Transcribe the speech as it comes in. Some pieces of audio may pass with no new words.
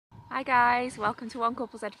Hi guys, welcome to One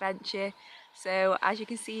Couple's Adventure. So as you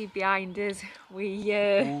can see behind us, we've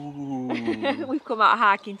come out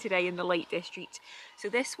hiking today in the Lake District. So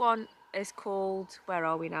this one is called, where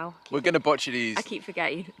are we now? We're going to butcher these. I keep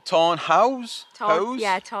forgetting. Tarn Hows?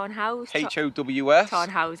 Yeah, Tarn Hows. H-O-W-S? Tarn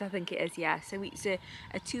Hows, I think it is, yeah. So it's a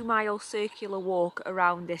 2-mile circular walk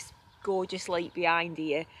around this gorgeous lake behind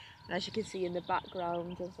here. And as you can see in the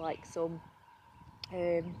background, there's like some...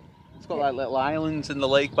 it's got like little islands in the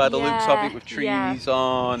lake by the looks of it with trees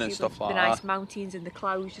on and stuff like that. The nice mountains and the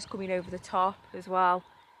clouds just coming over the top as well.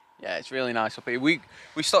 Yeah, it's really nice up here. We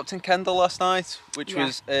stopped in Kendal last night, which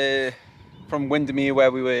was from Windermere,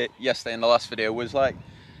 where we were yesterday in the last video, was like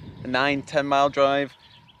a 9-10 mile drive.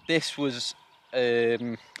 This was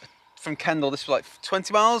from Kendal, this was like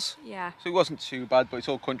 20 miles. Yeah. So it wasn't too bad, but it's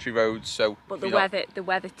all country roads, so. But the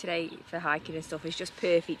weather today for hiking and stuff is just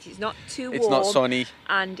perfect. It's not too warm. It's not sunny.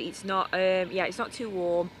 And it's not it's not too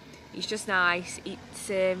warm. It's just nice. It's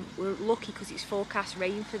we're lucky because it's forecast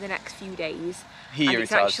rain for the next few days. Here and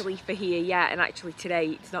it's actually for here, yeah, and actually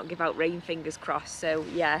today it's not give out rain, fingers crossed. So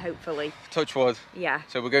yeah, hopefully. Touch wood. Yeah.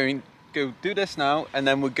 So we're going to go do this now, and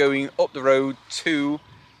then we're going up the road to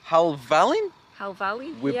Halvalin.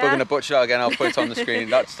 We're going to butcher that again. I'll put it on the screen.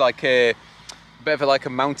 That's like a bit of a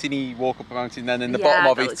mountainy walk up a mountain. Then in the bottom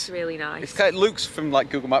of it, looks really nice. It looks from like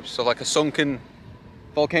Google Maps, so like a sunken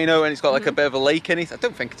volcano, and it's got like a bit of a lake in it. I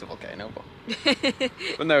don't think it's a volcano,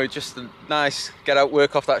 but no, it's just a nice get out,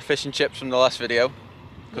 work off that fish and chips from the last video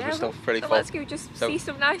because we're still pretty full. Let's go see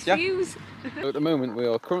some nice views. So at the moment, we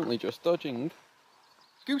are currently just dodging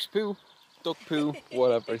goose poo, duck poo,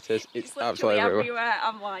 whatever it is. It's absolutely everywhere.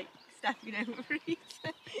 I'm like stepping over it.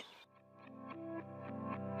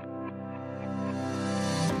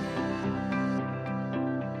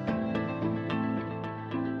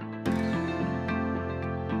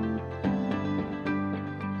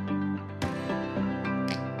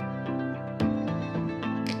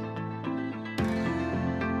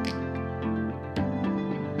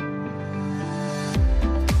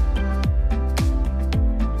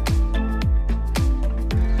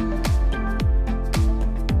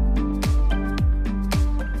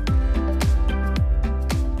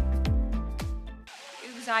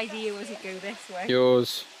 Idea was it go this way?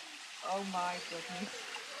 Yours. Oh my goodness.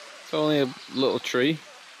 It's only a little tree.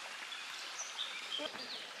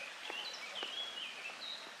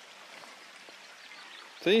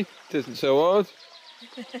 See? It isn't so hard.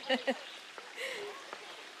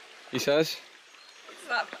 He says.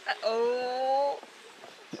 Oh!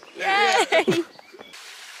 Yay!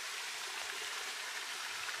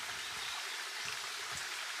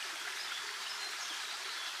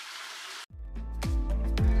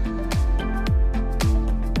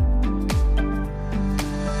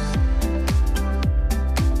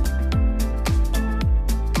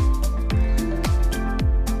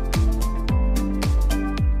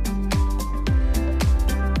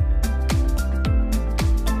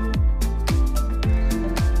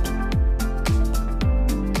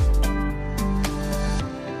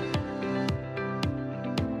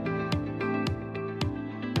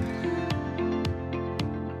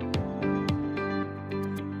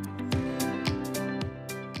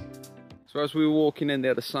 So as we were walking in, they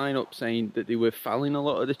had a sign up saying that they were felling a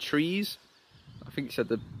lot of the trees. I think it said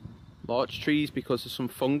the large trees because of some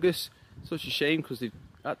fungus. Such a shame because they've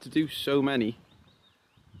had to do so many.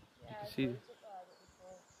 Yeah,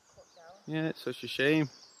 yeah, it's such a shame. You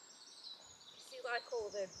see like all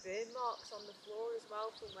the burn marks on the floor as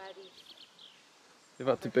well from where they've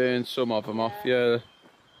had to burn some of them off, yeah.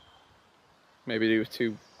 Maybe they were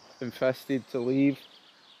too infested to leave.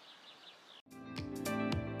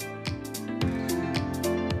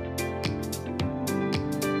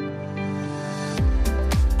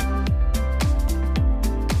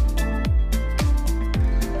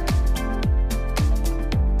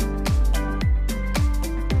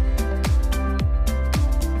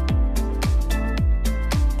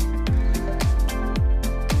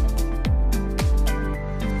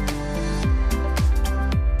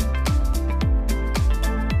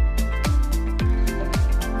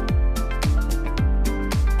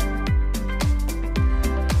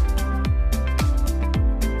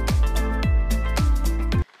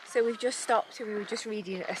 So we've just stopped and we were just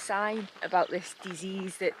reading a sign about this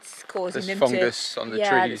disease that's causing them fungus on the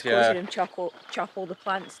trees, causing them chop all the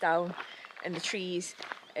plants down and the trees.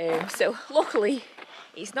 So luckily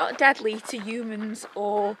it's not deadly to humans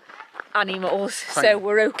or animals, so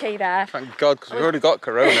we're okay there. Thank God, because we've already got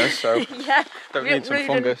corona, so yeah, don't need some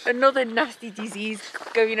fungus. Another nasty disease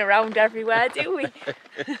going around everywhere, do we?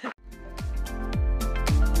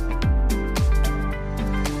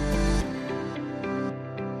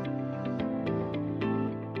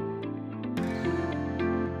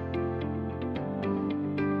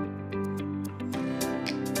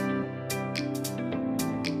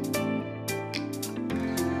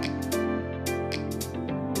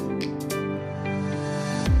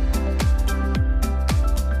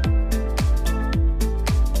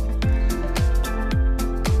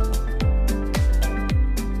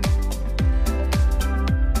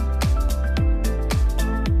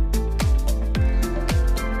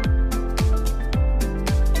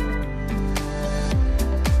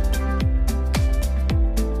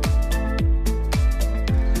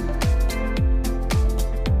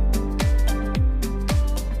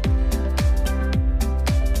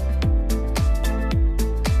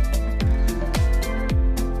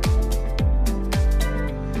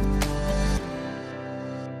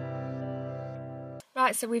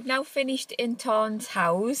 so we've now finished in Tarn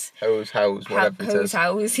Hows. Hows, whatever it is.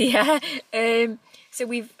 Hows, yeah. So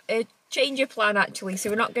we've changed our plan actually.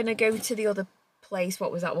 So we're not going to go to the other place.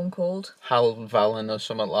 What was that one called? Halvallen or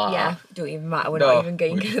something like that. Yeah, don't even matter. We're not even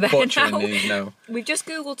going to there now. These now. We've just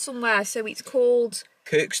googled somewhere. So it's called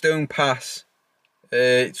Kirkstone Pass.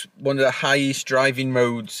 It's one of the highest driving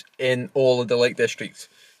roads in all of the Lake District.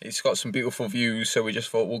 It's got some beautiful views, so we just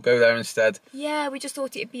thought we'll go there instead. Yeah, we just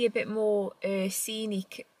thought it'd be a bit more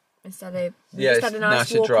scenic instead of... Yeah, just had a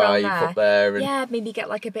nice walk drive around up there. And yeah, maybe get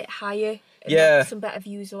like a bit higher. And yeah. Some better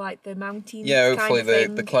views of like the mountains. Yeah, hopefully kind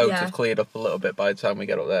of the clouds have cleared up a little bit by the time we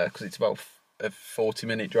get up there, because it's about a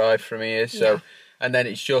 40-minute drive from here. So, yeah. And then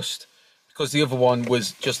it's just... Because the other one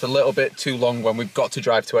was just a little bit too long when we've got to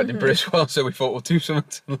drive to Edinburgh as well, so we thought we'll do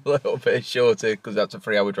something a little bit shorter, because that's a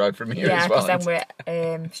 3-hour drive from here as well. Yeah, because then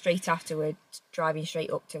we're straight afterwards driving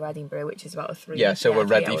straight up to Edinburgh, which is about a 3 Yeah, so we're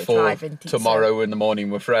ready for tomorrow in the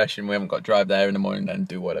morning. We're fresh and we haven't got to drive there in the morning and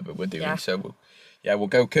do whatever we're doing. Yeah. So we'll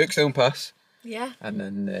go Kirkstone Pass. Yeah. And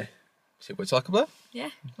then see what it's like up there. Yeah,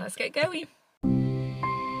 let's get going.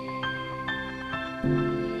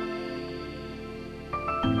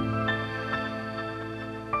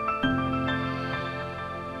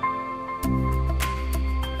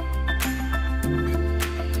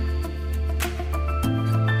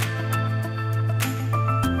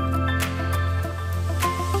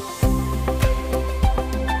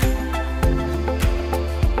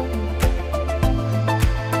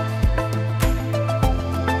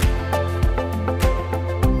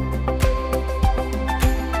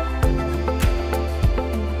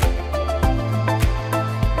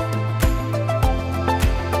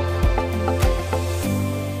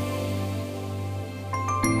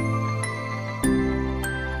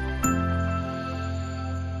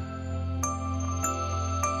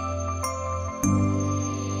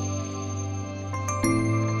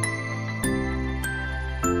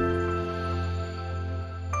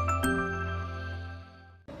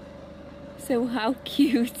 So how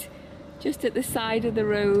cute, just at the side of the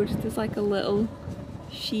road there's like a little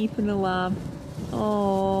sheep and a lamb.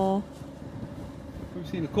 Oh, we've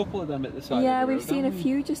seen a couple of them at the side. Yeah, we've seen a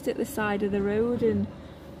few just at the side of the road, and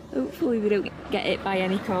hopefully we don't get hit by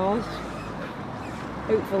any cars.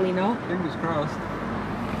 Hopefully not. Fingers crossed.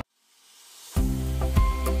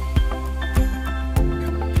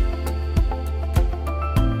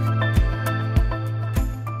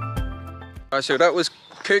 Right, so that was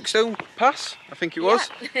Kirkstone Pass, I think it was.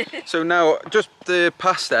 Yeah. So now, just the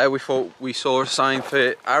pass there, we thought we saw a sign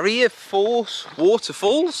for Aira Force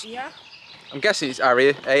Waterfalls. Yeah. I'm guessing it's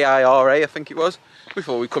Aira, A-I-R-A, I think it was. We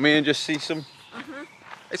thought we'd come here and just see some...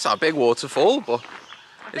 It's not a big waterfall, but...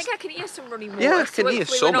 I think I can hear some running water. Yeah, I can hear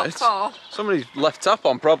some. Somebody's left tap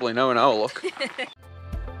on, probably, knowing how I look.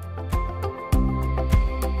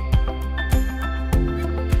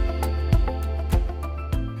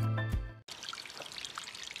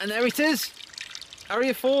 And there it is,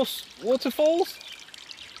 Aira Force Waterfalls.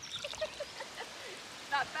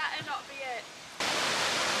 That better not be it.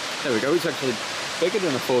 There we go, it's actually bigger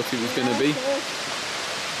than I thought it was going to be.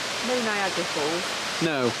 No Niagara Falls.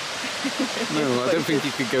 No, no, I don't think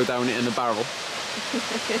you could go down it in a barrel.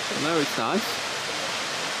 No, it's nice.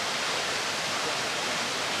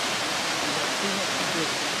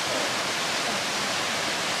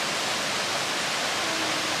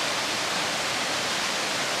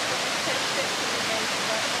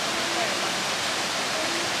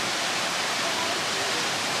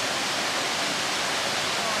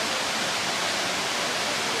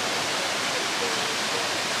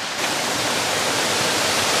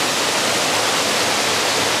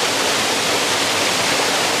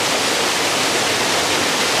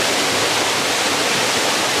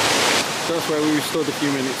 That's where we stood a few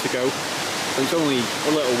minutes ago. It's only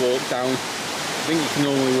a little walk down. I think you can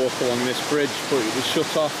normally walk along this bridge, but it was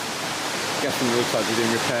shut off. I'm guessing it looks like they're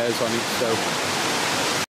doing repairs on it, so.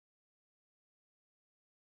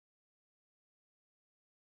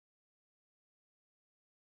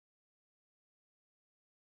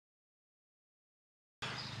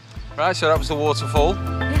 Right, so that was the waterfall.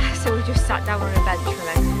 Yeah, so we just sat down on a bench for a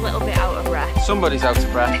minute, a little bit out of breath. Somebody's out of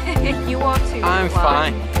breath. You are too. I'm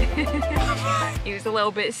fine. It was a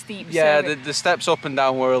little bit steep. Yeah, so the steps up and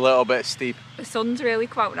down were a little bit steep. The sun's really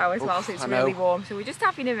come out now as well, so it's really warm. So we're just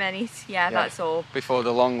having a minute. Yeah, that's all. Before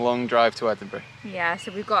the long drive to Edinburgh. Yeah,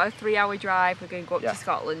 so we've got a 3-hour drive. We're going to go up to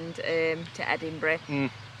Scotland to Edinburgh.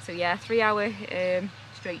 So yeah, 3-hour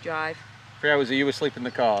straight drive. 3 hours, are you asleep in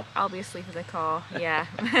the car? I'll be asleep in the car, yeah.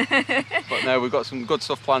 But no, we've got some good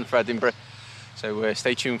stuff planned for Edinburgh, so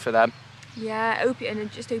stay tuned for them. Yeah, and I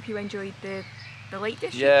just hope you enjoyed the the Lake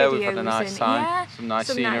District yeah, videos. we've had a nice time. Some nice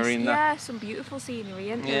scenery in there. Yeah, some beautiful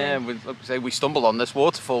scenery, isn't there. Yeah, like I say, we stumbled on this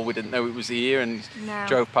waterfall. We didn't know it was here, and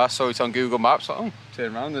drove past, saw it on Google Maps. Like, oh,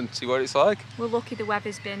 turn around and see what it's like. We're lucky the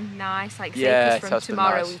weather's been nice. Like yeah, say, from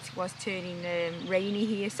tomorrow it was turning rainy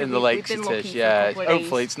here. So in the lakes we've been it lucky is, yeah. for a couple of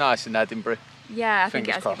Hopefully days. it's nice in Edinburgh. Yeah, I think Fingers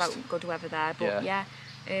it has crossed. about good weather there. But yeah,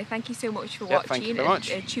 thank you so much for watching. Thank you very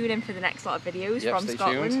much. Tune in for the next lot of videos from stay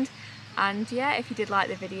Scotland. tuned. And yeah, if you did like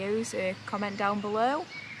the videos, comment down below.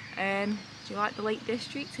 Do you like the Lake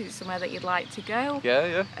District? Is it somewhere that you'd like to go?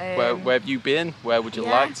 Yeah. Where have you been? Where would you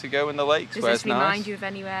like to go in the lakes? Does Where's this remind nice? you of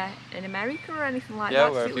anywhere in America or anything like that? Yeah,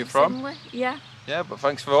 where are you from? Similar? Yeah. Yeah, but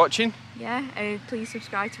thanks for watching. Yeah, please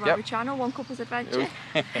subscribe to our channel, One Couple's Adventure.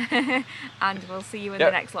 And we'll see you in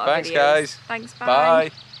the next lot of videos. Thanks, guys. Thanks, bye.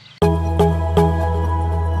 Bye.